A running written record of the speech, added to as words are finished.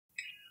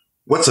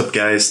What's up,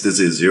 guys? This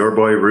is your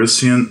boy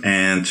Russian,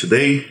 and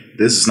today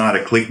this is not a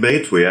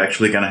clickbait. We're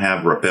actually gonna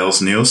have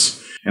Rappelz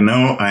news. And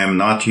no, I am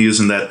not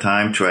using that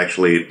time to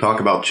actually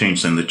talk about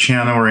changes in the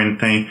channel or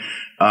anything.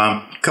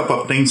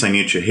 Couple of things I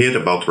need to hit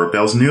about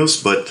Rappelz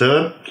news, but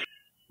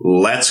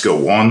let's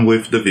go on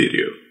with the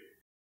video.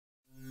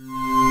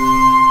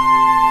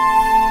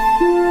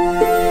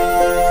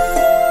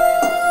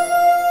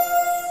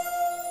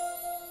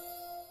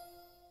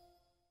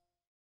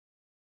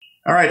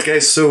 Alright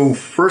guys, so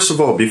first of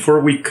all, before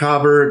we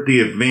cover the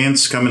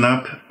events coming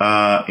up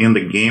in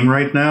the game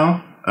right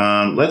now,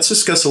 let's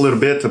discuss a little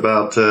bit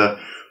about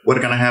what's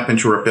going to happen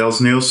to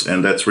Rappelz news,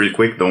 and that's really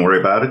quick, don't worry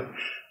about it.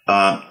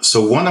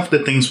 So one of the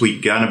things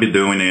we're going to be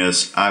doing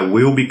is I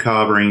will be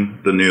covering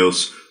the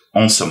news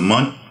once a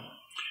month,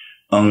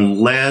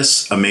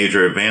 unless a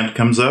major event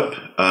comes up,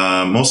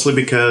 mostly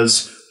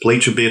because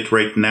Play2Bit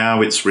right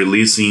now, it's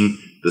releasing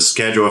the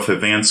schedule of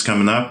events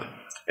coming up,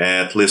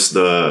 at least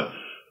the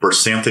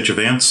percentage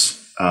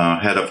events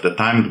ahead of the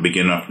time, the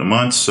beginning of the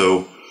month,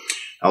 so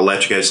I'll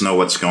let you guys know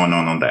what's going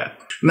on that.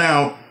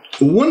 Now,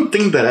 one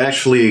thing that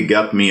actually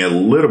got me a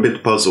little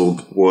bit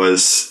puzzled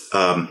was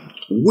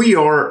we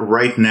are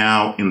right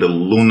now in the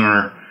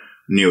Lunar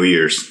New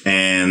Year's,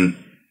 and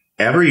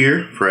every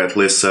year, for at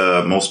least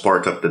most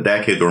part of the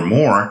decade or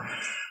more,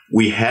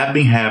 we have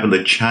been having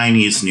the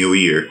Chinese New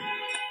Year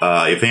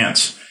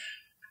events.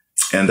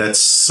 And that's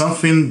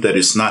something that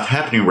is not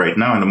happening right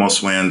now, in the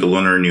most when the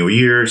Lunar New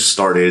Year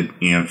started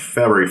in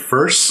February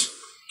 1st.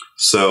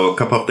 So a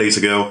couple of days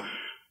ago,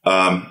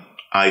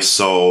 I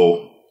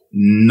saw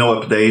no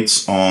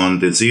updates on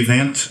this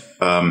event.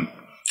 I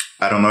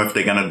don't know if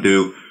they're going to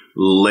do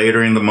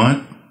later in the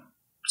month.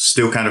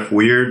 Still kind of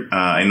weird.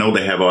 I know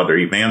they have other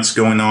events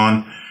going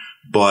on,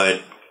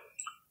 but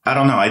I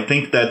don't know. I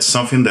think that's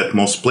something that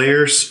most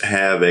players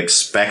have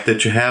expected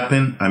to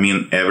happen. I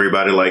mean,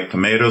 everybody likes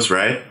tomatoes,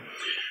 right?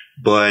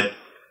 But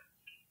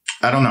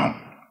I don't know.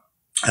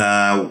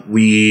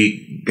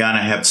 We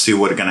gonna have to see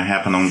what's gonna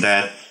happen on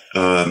that.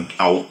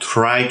 I'll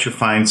try to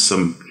find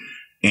some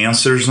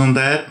answers on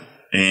that,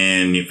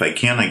 and if I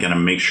can, I'm gonna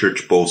make sure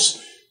to post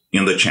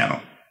in the channel.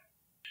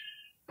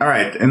 All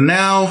right, and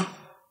now,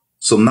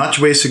 so not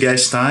to waste you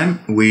guys'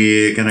 time,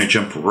 we're gonna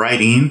jump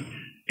right in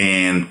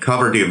and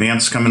cover the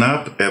events coming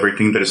up,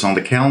 everything that is on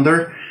the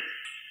calendar.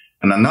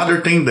 And another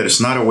thing that is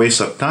not a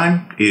waste of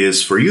time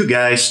is for you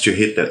guys to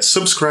hit that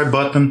subscribe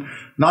button,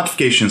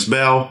 notifications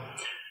bell,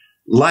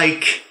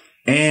 like,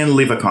 and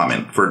leave a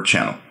comment for the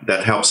channel.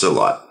 That helps a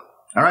lot.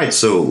 Alright,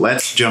 so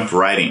let's jump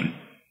right in.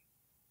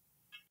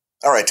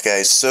 Alright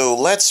guys, so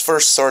let's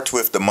first start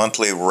with the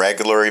monthly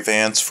regular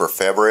events for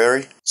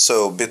February.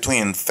 So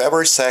between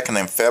February 2nd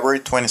and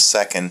February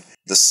 22nd,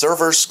 the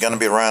server's gonna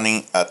be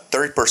running a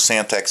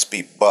 30%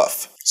 XP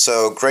buff.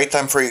 So great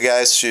time for you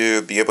guys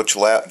to be able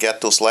to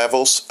get those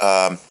levels.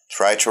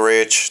 Try to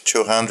reach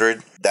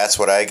 200. That's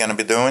what I'm going to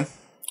be doing.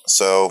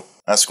 So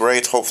that's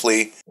great.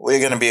 Hopefully we're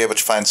going to be able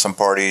to find some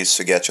parties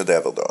to get your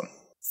level done.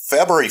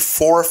 February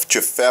 4th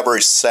to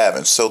February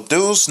 7th. So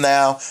those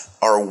now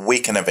are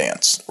weekend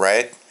events,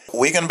 right?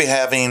 We're going to be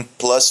having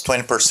plus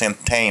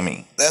 20%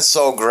 taming. That's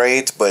all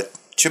great, but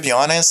to be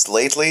honest,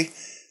 lately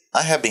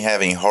I have been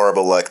having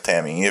horrible luck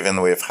taming, even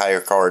with higher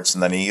cards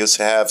than I used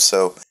to have,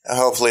 so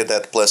hopefully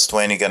that plus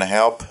 20 gonna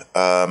help.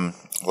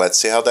 Let's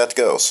see how that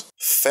goes.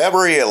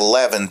 February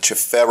 11th to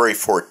February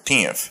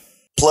 14th,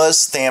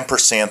 plus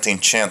 10%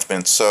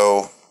 enchantment,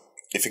 so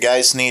if you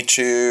guys need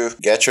to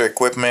get your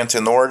equipment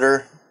in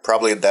order,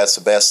 probably that's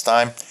the best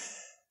time.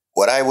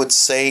 What I would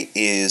say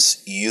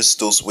is use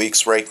those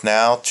weeks right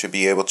now to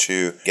be able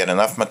to get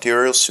enough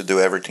materials to do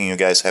everything you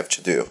guys have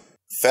to do.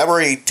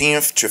 February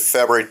 18th to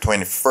February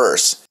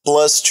 21st,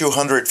 plus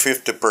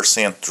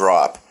 250%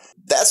 drop.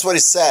 That's what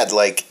it said,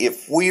 like,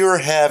 if we were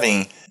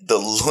having the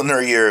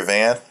Lunar Year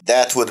event,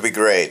 that would be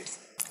great.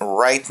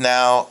 Right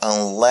now,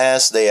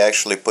 unless they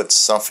actually put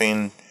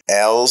something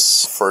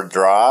else for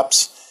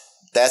drops,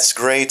 that's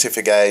great if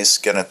you guys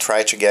gonna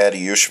try to get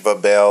Yeshiva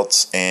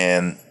belts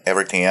and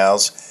everything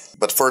else.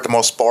 But for the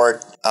most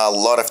part, a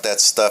lot of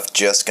that stuff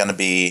just gonna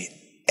be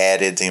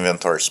added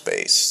inventory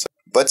space.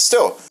 But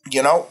still,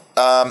 you know,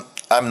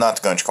 I'm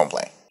not going to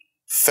complain.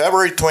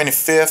 February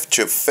 25th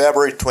to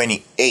February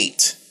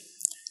 28th.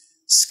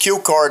 Skill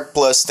card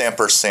plus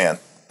 10%.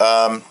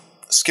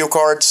 Skill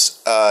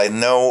cards, I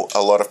know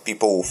a lot of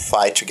people will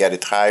fight to get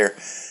it higher.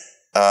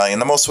 In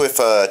the most with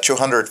a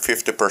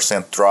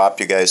 250%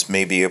 drop, you guys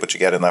may be able to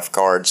get enough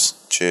cards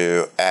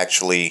to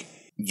actually,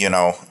 you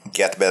know,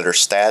 get better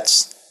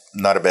stats.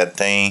 Not a bad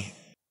thing.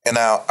 And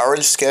now,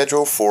 hourly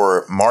schedule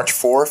for March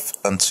 4th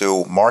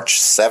until March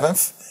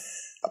 7th.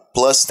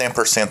 Plus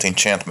 10%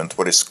 enchantment,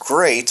 what is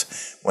great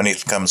when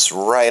it comes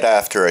right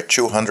after a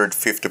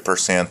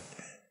 250%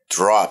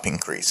 drop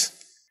increase.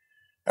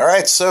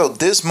 Alright, so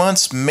this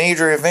month's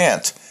major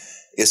event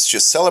is to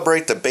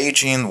celebrate the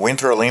Beijing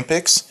Winter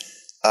Olympics.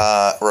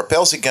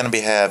 Rappelz is going to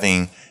be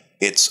having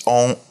its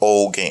own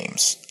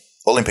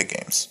Olympic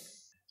Games.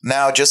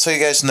 Now, just so you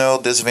guys know,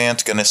 this event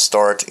is going to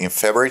start in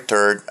February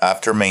 3rd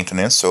after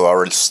maintenance, so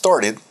already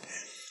started.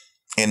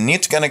 and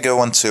it's gonna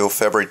go until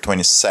February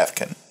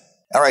 22nd.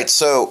 Alright,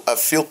 so a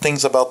few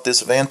things about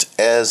this event.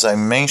 As I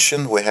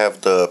mentioned, we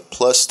have the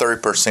plus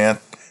 30%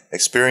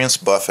 experience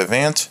buff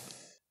event.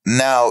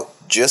 Now,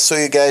 just so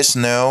you guys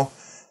know,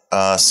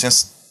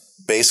 since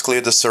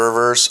basically the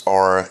servers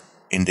are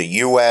in the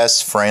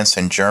US, France,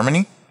 and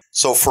Germany,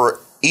 so for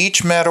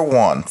each Meta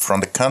 1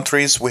 from the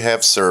countries we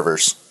have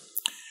servers,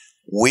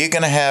 we're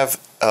gonna have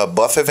a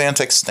buff event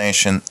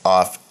extension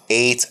of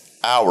 8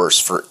 hours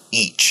for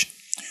each.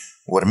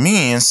 What it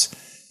means,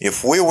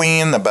 if we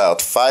win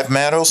about 5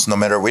 medals, no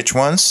matter which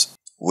ones,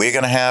 we're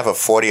gonna have a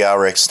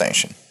 40-hour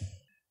extension.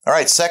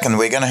 Alright, second,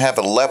 we're gonna have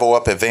a level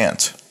up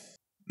event.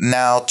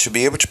 Now, to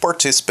be able to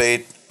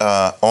participate,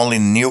 only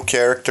new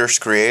characters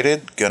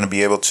created gonna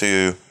be able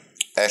to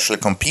actually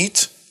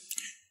compete,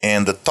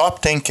 and the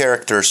top 10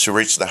 characters to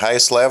reach the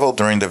highest level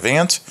during the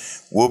event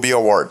will be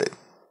awarded.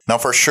 Now,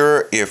 for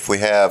sure, if we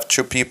have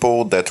 2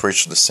 people that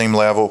reach the same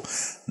level,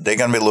 they're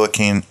gonna be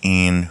looking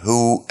in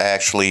who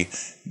actually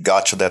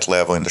got to that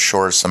level in the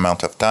shortest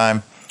amount of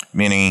time,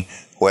 meaning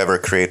whoever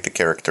created the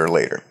character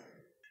later.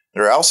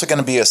 There's also going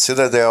to be a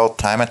Citadel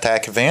time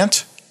attack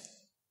event,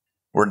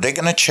 where they're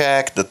going to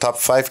check the top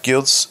 5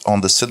 guilds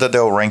on the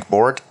Citadel rank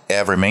board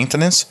every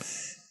maintenance,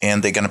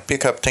 and they're going to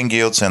pick up 10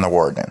 guilds and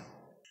award them.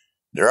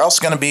 There's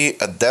also going to be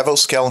a Devil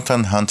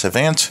Skeleton Hunt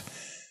event,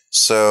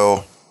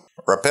 so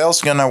Rappelz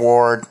is going to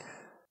award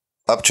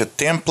up to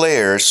 10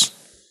 players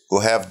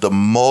who have the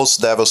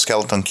most Devil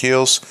Skeleton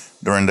kills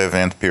during the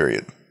event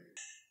period.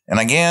 And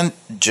again,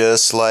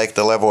 just like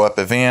the level up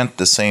event,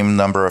 the same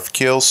number of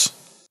kills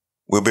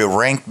will be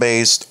ranked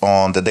based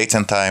on the date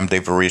and time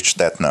they've reached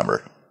that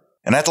number.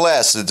 And at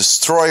last, the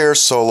Destroyer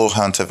Solo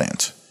Hunt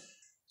event.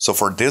 So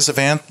for this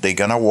event, they're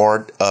gonna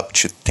award up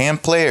to 10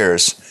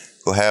 players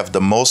who have the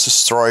most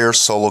Destroyer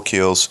solo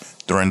kills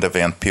during the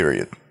event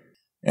period.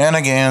 And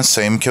again,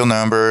 same kill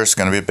number is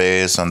gonna be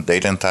based on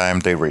date and time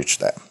they reach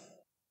that.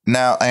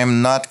 Now, I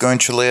am not going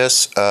to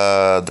list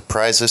the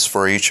prizes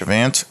for each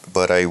event,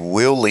 but I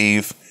will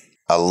leave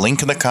a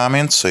link in the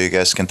comments so you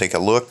guys can take a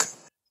look.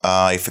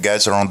 If you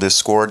guys are on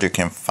Discord, you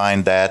can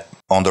find that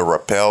on the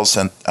Rappelz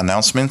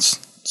announcements.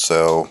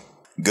 So,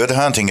 good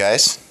hunting,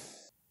 guys.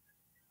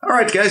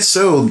 Alright guys,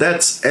 so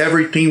that's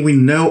everything we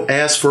know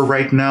as for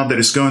right now that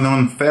is going on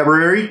in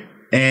February.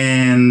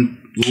 And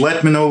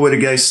let me know what you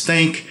guys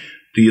think.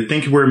 Do you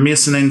think we're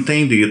missing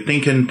anything? Do you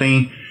think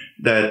anything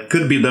that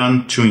could be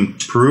done to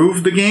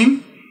improve the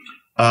game?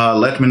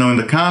 Let me know in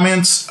the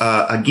comments.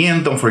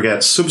 Again, don't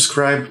forget to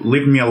subscribe,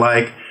 leave me a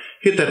like,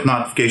 hit that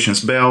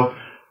notifications bell,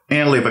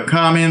 and leave a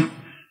comment.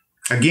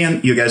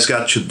 Again, you guys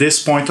got to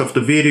this point of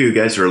the video, you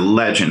guys are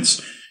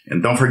legends.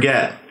 And don't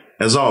forget,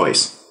 as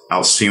always,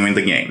 I'll see you in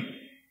the game.